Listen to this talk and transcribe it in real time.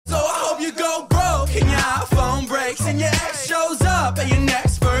you go broke and your iPhone breaks and your ex shows up at your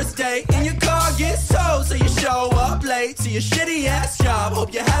next first date and your car gets towed so you show up late to your shitty ass job.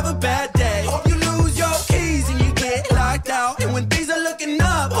 Hope you have a bad day. Hope you lose your keys and you get locked out. And when things are looking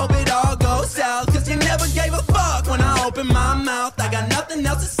up, hope it all goes south. Cause you never gave a fuck when I open my mouth. I got nothing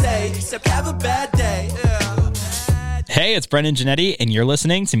else to say except have a bad day. Hey, it's Brendan Janetti, and you're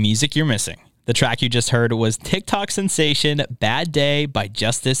listening to Music You're Missing. The track you just heard was TikTok sensation Bad Day by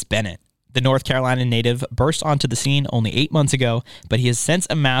Justice Bennett. The North Carolina native burst onto the scene only 8 months ago, but he has since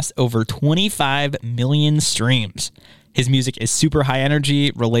amassed over 25 million streams. His music is super high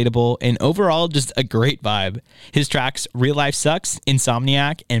energy, relatable, and overall just a great vibe. His tracks Real Life Sucks,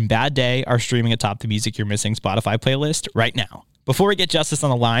 Insomniac, and Bad Day are streaming atop the Music You're Missing Spotify playlist right now. Before we get Justice on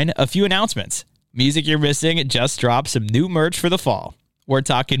the line, a few announcements. Music You're Missing just dropped some new merch for the fall. We're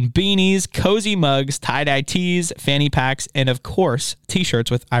talking beanies, cozy mugs, tie-dye tees, fanny packs, and of course,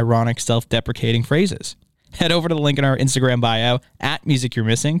 t-shirts with ironic self-deprecating phrases. Head over to the link in our Instagram bio at Music You're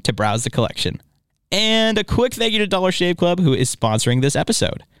Missing to browse the collection. And a quick thank you to Dollar Shave Club, who is sponsoring this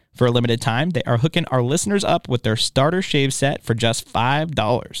episode. For a limited time, they are hooking our listeners up with their starter shave set for just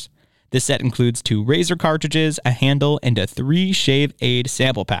 $5. This set includes 2 razor cartridges, a handle, and a 3 shave aid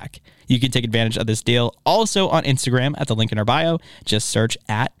sample pack. You can take advantage of this deal also on Instagram at the link in our bio. Just search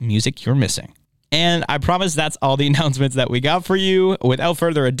at Music You're Missing. And I promise that's all the announcements that we got for you. Without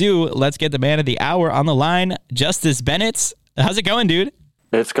further ado, let's get the man of the hour on the line, Justice Bennett. How's it going, dude?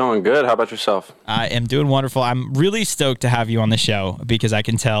 It's going good. How about yourself? I am doing wonderful. I'm really stoked to have you on the show because I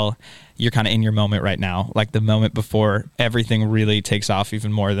can tell you're kind of in your moment right now, like the moment before everything really takes off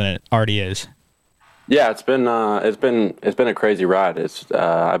even more than it already is. Yeah, it's been a crazy ride.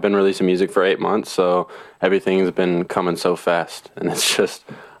 I've been releasing music for 8 months, so everything's been coming so fast, and I'm just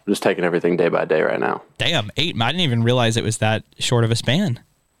taking everything day by day right now. Damn, 8. I didn't even realize it was that short of a span.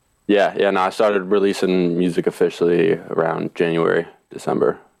 Yeah. No, I started releasing music officially around January,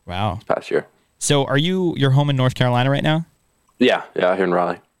 December. Wow. This past year. So you're home in North Carolina right now? Yeah, here in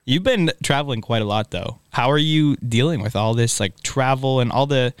Raleigh. You've been traveling quite a lot, though. How are you dealing with all this, like travel and all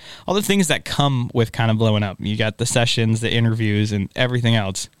the things that come with kind of blowing up? You got the sessions, the interviews, and everything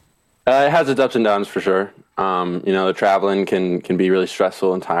else. It has its ups and downs for sure. The traveling can be really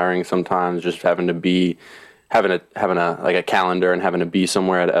stressful and tiring sometimes. Just having a calendar and having to be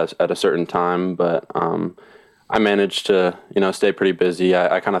somewhere at a certain time, but I managed to, stay pretty busy.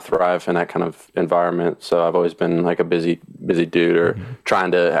 I kind of thrive in that kind of environment. So I've always been like a busy dude or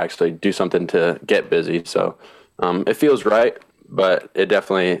trying to actually do something to get busy. So it feels right, but it's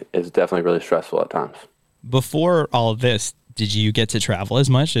definitely really stressful at times. Before all of this, did you get to travel as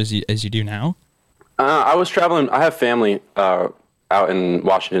much as you do now? I was traveling. I have family out in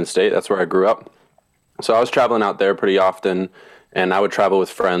Washington State. That's where I grew up. So I was traveling out there pretty often. And I would travel with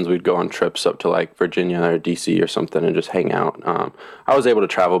friends. We'd go on trips up to like Virginia or DC or something and just hang out. I was able to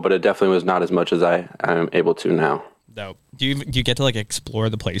travel, but it definitely was not as much as I am able to now. Dope. Do you get to like explore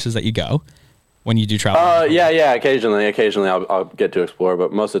the places that you go when you do travel? Yeah. Occasionally I'll get to explore,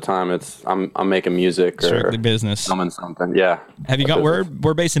 but most of the time I'm making music strictly or business. filming something. Yeah. Have you got?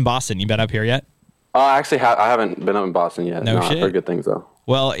 We're based in Boston. You been up here yet? Actually, I haven't been up in Boston yet. No shit. I've heard good things though.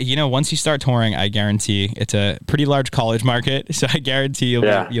 Well, once you start touring, I guarantee it's a pretty large college market. So I guarantee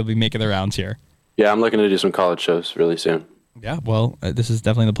you'll be making the rounds here. Yeah, I'm looking to do some college shows really soon. Yeah, well, this is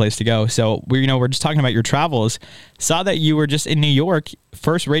definitely the place to go. So we're just talking about your travels. Saw that you were just in New York.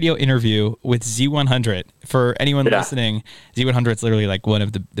 First radio interview with Z100. For anyone listening, Z100 is literally like one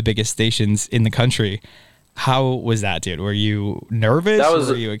of the biggest stations in the country. How was that, dude? Were you nervous?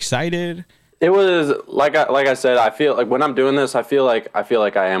 Were you excited? It was like I said. I feel like when I'm doing this, I feel like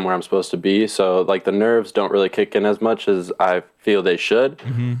I am where I'm supposed to be. So like the nerves don't really kick in as much as I feel they should.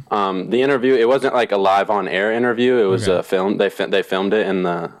 Mm-hmm. The interview, it wasn't like a live on air interview. It was a film. They filmed it in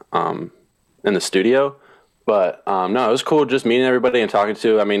the studio. But no, it was cool just meeting everybody and talking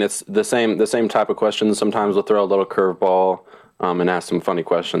to. I mean, it's the same type of questions. Sometimes we'll throw a little curveball and ask some funny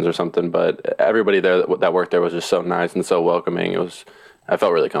questions or something. But everybody there that worked there was just so nice and so welcoming. I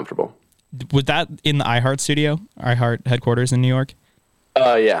felt really comfortable. Was that in the iHeart studio, iHeart headquarters in New York?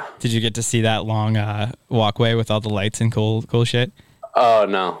 Yeah. Did you get to see that long walkway with all the lights and cool shit? Oh,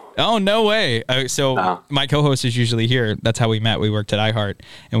 no. Oh, no way. My co-host is usually here. That's how we met. We worked at iHeart,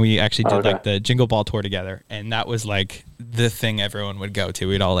 and we actually did like the Jingle Ball tour together, and that was like the thing everyone would go to.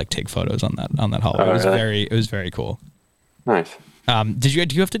 We'd all like take photos on that hallway. It was very cool. Nice. Do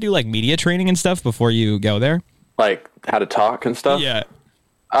you have to do like media training and stuff before you go there? Like how to talk and stuff? Yeah.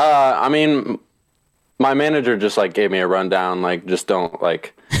 I mean, my manager just like gave me a rundown, like just don't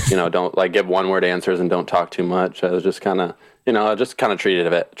like, don't like give one word answers and don't talk too much. I was just kind of I just kind of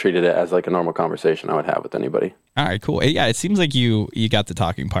treated it as like a normal conversation I would have with anybody. All right, cool. Yeah, it seems like you got the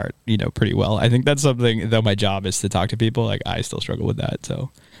talking part, pretty well. I think that's something, though my job is to talk to people, like I still struggle with that.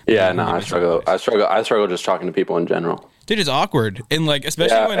 So yeah, no, I struggle just talking to people in general. Dude, it's awkward. And like,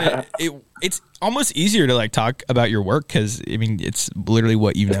 especially when it's almost easier to like talk about your work. Cause I mean, it's literally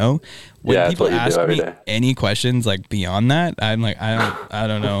what you know. When people ask me any questions like beyond that, I'm like, I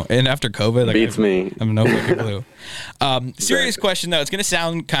don't know. And after COVID, like beats me. I have no fucking clue. Serious question though. It's going to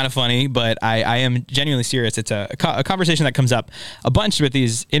sound kind of funny, but I am genuinely serious. It's a conversation that comes up a bunch with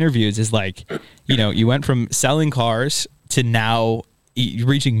these interviews is like, you went from selling cars to now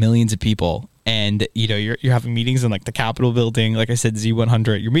reaching millions of people. And you're having meetings in like the Capitol building, like I said,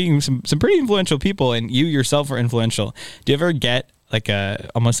 Z100. You're meeting some pretty influential people, and you yourself are influential. Do you ever get like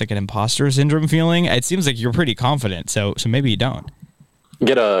almost like an imposter syndrome feeling? It seems like you're pretty confident, so maybe you don't.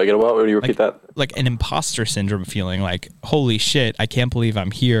 Get a what? Would you repeat that? Like an imposter syndrome feeling, like holy shit, I can't believe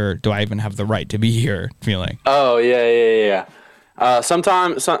I'm here. Do I even have the right to be here? Feeling. Oh yeah.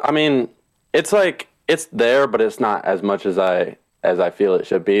 Sometimes, I mean, it's like it's there, but it's not as much as I feel it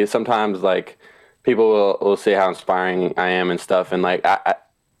should be. Sometimes like people will see how inspiring I am and stuff. And like, I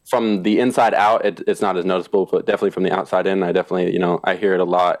from the inside out, it's not as noticeable, but definitely from the outside in, I definitely, I hear it a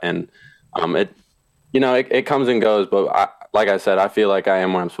lot. And it comes and goes, but like I said, I feel like I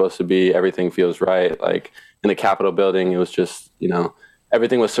am where I'm supposed to be. Everything feels right. Like in the Capitol building, it was just,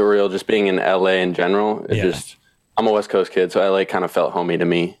 everything was surreal. Just being in LA in general, I'm a West Coast kid, so LA kind of felt homey to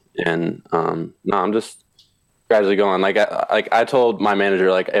me. And I'm just gradually going. Like I told my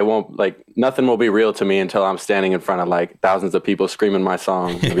manager, like it won't, like nothing will be real to me until I'm standing in front of like thousands of people screaming my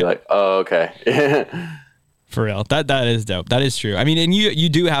song and be like, oh, okay. For real. That is dope. That is true. I mean, and you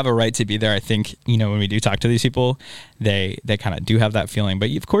do have a right to be there. I think, when we do talk to these people, they kind of do have that feeling,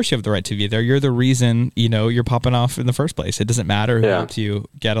 but of course you have the right to be there. You're the reason, you're popping off in the first place. It doesn't matter who helps you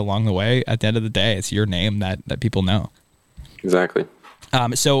get along the way. At the end of the day, it's your name that people know. Exactly.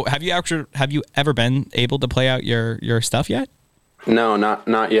 So have you ever been able to play out your stuff yet? No,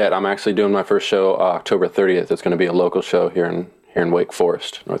 not yet. I'm actually doing my first show October 30th. It's going to be a local show here in Wake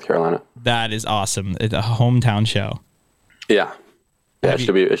Forest, North Carolina. That is awesome. It's a hometown show. Yeah. It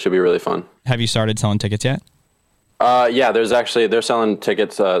should be really fun. Have you started selling tickets yet? Yeah, they're selling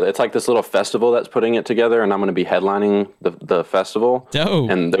tickets. It's like this little festival that's putting it together, and I'm going to be headlining the festival. Dope.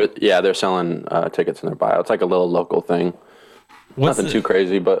 And they're selling tickets in their bio. It's like a little local thing. Nothing too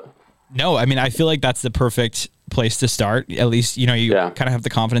crazy, but no, I mean, I feel like that's the perfect place to start. At least, you kind of have the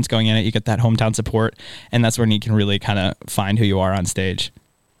confidence going in it. You get that hometown support, and that's when you can really kind of find who you are on stage.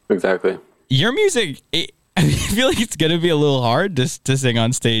 Exactly. Your music, I feel like it's going to be a little hard to sing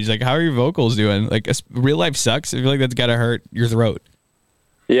on stage. Like, how are your vocals doing? Like, Real Life Sucks. I feel like that's got to hurt your throat.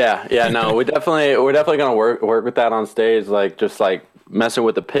 Yeah. No, we're definitely going to work with that on stage. Like, just like messing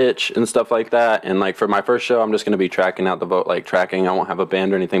with the pitch and stuff like that. And like for my first show, I'm just going to be tracking out the vote, like tracking. I won't have a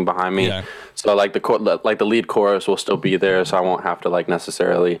band or anything behind me. Yeah. So like the lead chorus will still be there. So I won't have to like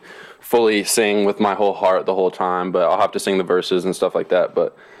necessarily fully sing with my whole heart the whole time, but I'll have to sing the verses and stuff like that.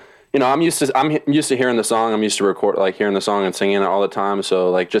 But I'm used to hearing the song. I'm used to hearing the song and singing it all the time. So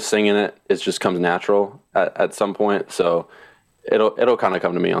like just singing it just comes natural at some point. So it'll kind of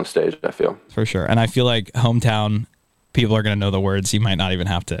come to me on stage, I feel. For sure. And I feel like hometown people are going to know the words. You might not even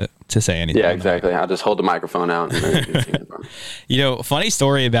have to say anything. Yeah, exactly. I'll just hold the microphone out and then you can sing it for me. Funny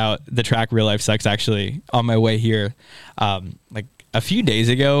story about the track Real Life Sucks, actually, on my way here, like a few days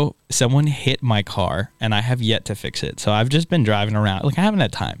ago, someone hit my car and I have yet to fix it. So I've just been driving around. Like I haven't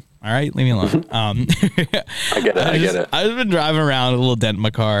had time. All right, leave me alone. I get it. I've been driving around, a little dent in my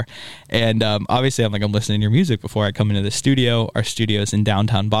car, and obviously I'm listening to your music before I come into the studio. Our studio's in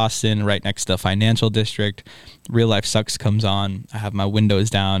downtown Boston, right next to the Financial District. Real Life Sucks comes on. I have my windows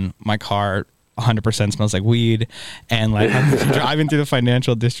down. My car 100% smells like weed, and like I'm driving through the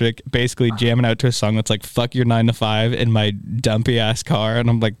Financial District, basically jamming out to a song that's like "Fuck Your 9 to 5" in my dumpy ass car, and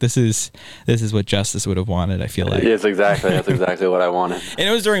I'm like, this is what Justice would have wanted. I feel like yes, exactly. That's exactly what I wanted. And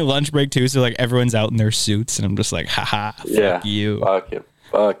it was during lunch break too, so like everyone's out in their suits, and I'm just like, haha, fuck you.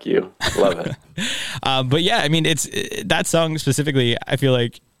 Fuck you. Love it. But yeah, I mean, it's that song specifically. I feel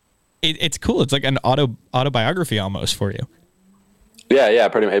like it's cool. It's like an autobiography almost for you. Yeah,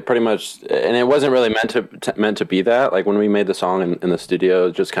 pretty much, and it wasn't really meant to be that. Like when we made the song in the studio, it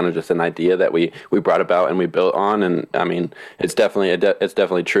was just kind of just an idea that we brought about and we built on. And I mean, it's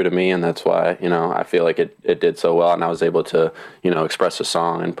definitely true to me, and that's why I feel like it did so well, and I was able to express the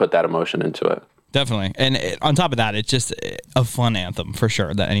song and put that emotion into it. Definitely, and on top of that, it's just a fun anthem for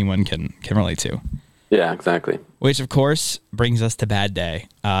sure that anyone can relate to. Yeah, exactly. Which of course brings us to Bad Day.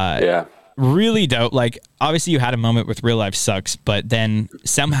 Yeah. really dope. Like, obviously you had a moment with Real Life Sucks, but then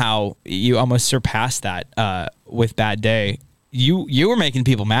somehow you almost surpassed that with Bad Day. You were making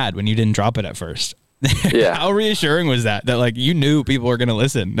people mad when you didn't drop it at first. Yeah. How reassuring was that like you knew people were going to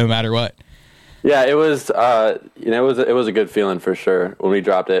listen no matter what? Yeah, it was, it was a good feeling for sure when we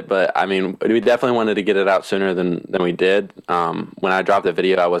dropped it. But I mean, we definitely wanted to get it out sooner than we did. When I dropped the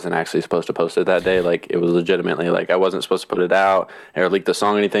video, I wasn't actually supposed to post it that day. Like, it was legitimately like I wasn't supposed to put it out or leak the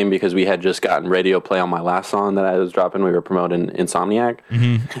song or anything, because we had just gotten radio play on my last song that I was dropping. We were promoting Insomniac.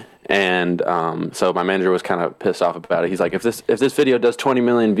 Mm-hmm. And so my manager was kind of pissed off about it. He's like, if this video does 20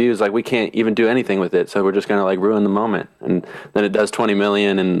 million views, like, we can't even do anything with it. So we're just gonna like ruin the moment. And then it does 20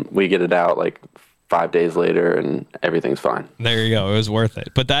 million, and we get it out like 5 days later, and everything's fine. There you go. It was worth it.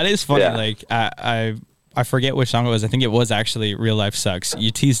 But that is funny. Yeah. Like, I forget which song it was. I think it was actually Real Life Sucks.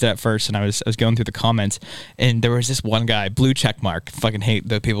 You teased it at first, and I was going through the comments, and there was this one guy, blue check mark. Fucking hate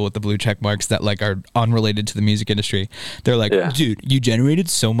the people with the blue check marks that like are unrelated to the music industry. They're like, dude, you generated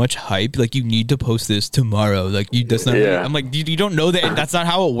so much hype. Like, you need to post this tomorrow. Like, that's not. Yeah. I'm like, you don't know that. That's not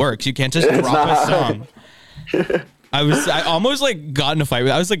how it works. You can't just drop a song. I almost like got in a fight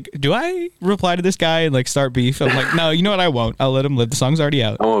with. I was like, do I reply to this guy and like start beef? I'm like, no, you know what? I won't. I'll let him live. The song's already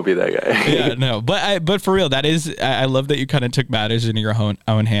out. I won't be that guy. Yeah, no, but for real, that is. I love that you kind of took matters into your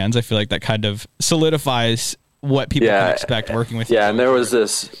own hands. I feel like that kind of solidifies what people can expect working with you. Yeah, and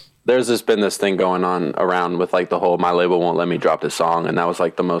there's been this thing going on around with like the whole my label won't let me drop this song, and that was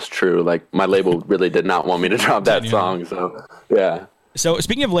like the most true. Like, my label really did not want me to drop that song. So yeah. So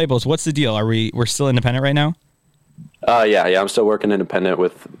speaking of labels, what's the deal? We're still independent right now? Yeah, I'm still working independent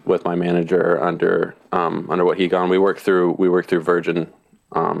with my manager under what he gone. We work through Virgin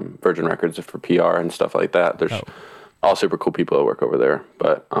Records for PR and stuff like that. There's all super cool people that work over there.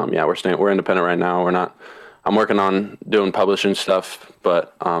 But yeah, we're independent right now. I'm working on doing publishing stuff,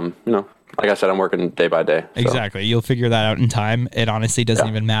 but like I said, I'm working day by day. So. Exactly. You'll figure that out in time. It honestly doesn't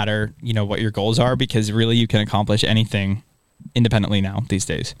even matter, what your goals are, because really you can accomplish anything independently now these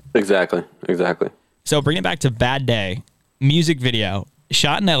days. Exactly. So bring it back to Bad Day, music video,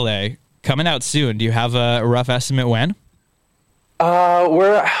 shot in LA, coming out soon. Do you have a rough estimate when?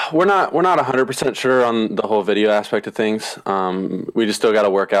 We're not 100% sure on the whole video aspect of things. We just still got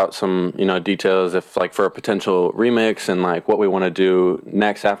to work out some, details if like for a potential remix and like what we want to do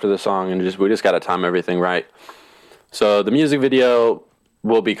next after the song, and we just got to time everything right. So the music video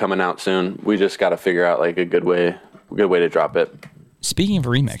will be coming out soon. We just got to figure out like a good way to drop it. Speaking of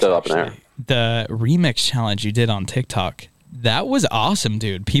remix, still up in there. The remix challenge you did on TikTok, that was awesome,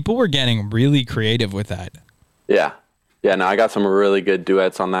 dude. People were getting really creative with that. Yeah. No, I got some really good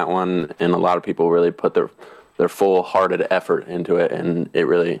duets on that one, and a lot of people really put their full-hearted effort into it, and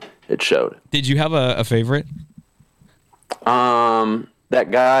it showed. Did you have a favorite? That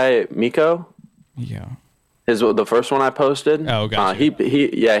guy Miko. Yeah. The first one I posted. Oh, gotcha.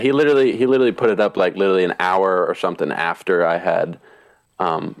 He literally put it up like literally an hour or something after I had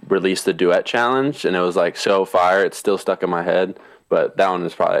released the duet challenge, and it was like so fire. It's still stuck in my head, but that one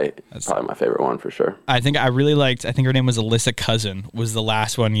is probably my favorite one for sure. I think her name was Alyssa Cousin, was the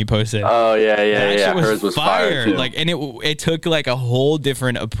last one you posted. Oh yeah. Hers was fire too. Like, and it took like a whole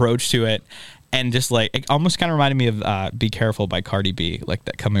different approach to it, and just like it almost kind of reminded me of "Be Careful" by Cardi B, like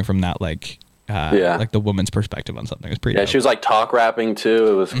that coming from that like the woman's perspective on something. It was pretty dope. She was like talk rapping too.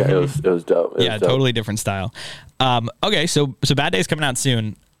 It was it was dope. It was dope. Totally different style. Okay, so Bad Day's coming out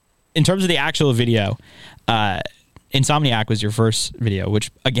soon. In terms of the actual video, Insomniac was your first video,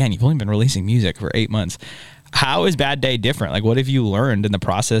 which again, you've only been releasing music for 8 months. How is Bad Day different? Like, what have you learned in the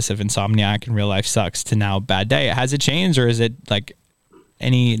process of Insomniac and Real Life Sucks to now Bad Day? Has it changed, or is it like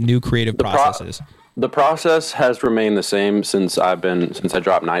any new creative processes? The process has remained the same since I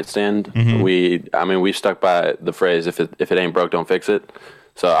dropped Nightstand. Mm-hmm. We stuck by the phrase, if it ain't broke, don't fix it.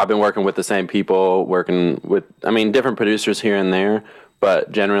 So I've been working with the same people, working with different producers here and there,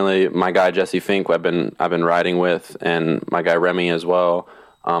 but generally my guy Jesse Fink I've been writing with, and my guy Remy as well.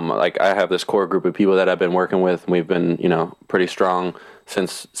 I have this core group of people that I've been working with, and we've been pretty strong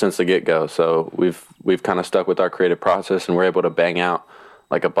since the get-go. So we've kind of stuck with our creative process, and we're able to bang out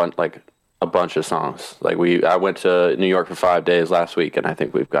a bunch of songs. I went to New York for 5 days last week, and I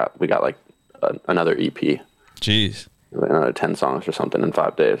think we got another EP. Jeez, another 10 songs or something in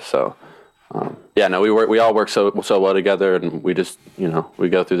 5 days. So we all work so well together, and we just we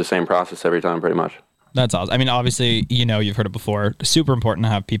go through the same process every time pretty much. That's awesome. I mean, obviously, you've heard it before. Super important to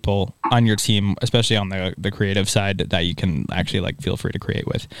have people on your team, especially on the creative side, that you can actually feel free to create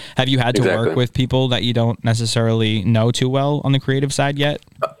with. Have you had to work with people that you don't necessarily know too well on the creative side yet?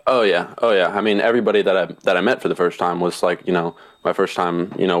 Oh yeah. I mean, everybody that I met for the first time was like, my first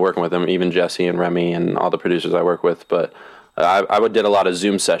time, working with them, even Jesse and Remy and all the producers I work with. But I did a lot of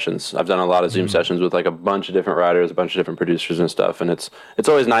Zoom sessions. I've done a lot of Zoom sessions with like a bunch of different writers, a bunch of different producers and stuff. And it's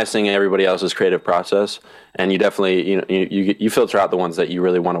always nice seeing everybody else's creative process. And you definitely, you filter out the ones that you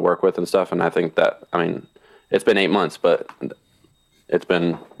really want to work with and stuff. And I think that, I mean, it's been 8 months, but it's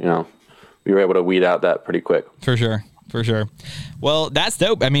been, we were able to weed out that pretty quick. For sure. Well, that's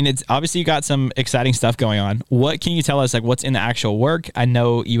dope. I mean, it's obviously you got some exciting stuff going on. What can you tell us, like what's in the actual work? I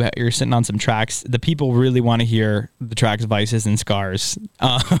know you're sitting on some tracks. The people really want to hear the tracks Vices and Scars.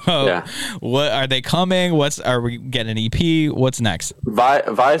 Yeah. What are they coming? Are we getting an EP? What's next?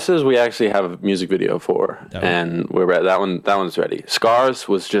 Vices, we actually have a music video for, and we're ready. That one's ready. Scars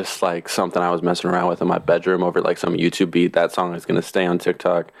was just like something I was messing around with in my bedroom over like some YouTube beat. That song is going to stay on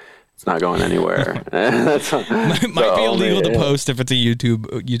TikTok. It's not going anywhere. Might be illegal to post if it's a YouTube.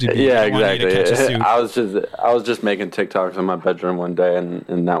 Yeah, exactly. I was just making TikToks in my bedroom one day,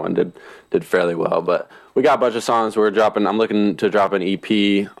 and that one did fairly well. But we got a bunch of songs we're dropping. I'm looking to drop an EP.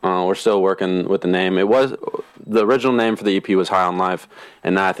 We're still working with the name. The original name for the EP was High on Life,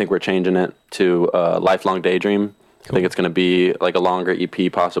 and now I think we're changing it to Lifelong Daydream. Cool. I think it's going to be like a longer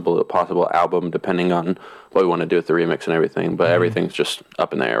EP, possible album, depending on what we want to do with the remix and everything. But everything's just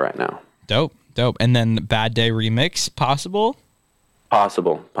up in the air right now. Dope. And then Bad Day remix, possible?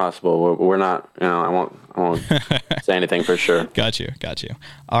 Possible. We're not, I won't say anything for sure. Got you.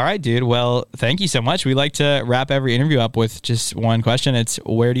 All right, dude. Well, thank you so much. We like to wrap every interview up with just one question. It's,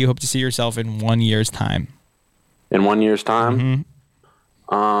 where do you hope to see yourself in 1 year's time? In 1 year's time?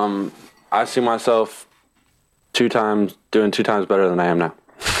 Mm-hmm. I see myself doing 2 times better than I am now.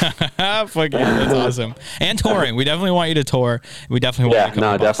 Fuck yeah, that's awesome. And touring. We definitely want you to tour. We definitely want you to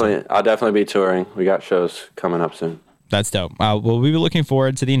come to Boston. I'll definitely be touring. We got shows coming up soon. That's dope. Well, we'll be looking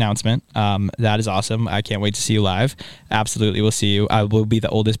forward to the announcement. That is awesome. I can't wait to see you live. Absolutely, we'll see you. I will be the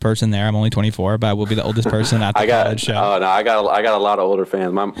oldest person there. I'm only 24, but I will be the oldest person at the college show. Oh no, I got a lot of older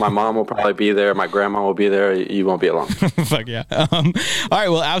fans. My mom will probably be there. My grandma will be there. You won't be alone. Fuck yeah. All right.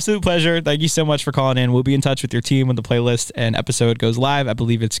 Well, absolute pleasure. Thank you so much for calling in. We'll be in touch with your team when the playlist and episode goes live. I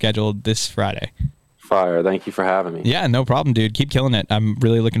believe it's scheduled this Friday. Fire. Thank you for having me. Yeah, no problem, dude. Keep killing it. I'm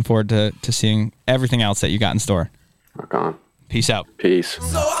really looking forward to seeing everything else that you got in store. Rock on. Peace out. Peace.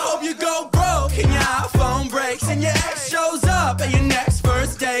 So I hope you go broke and your iPhone breaks and your ex shows up at your next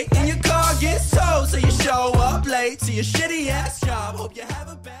first date and your car gets towed, so you show up late to your shitty ass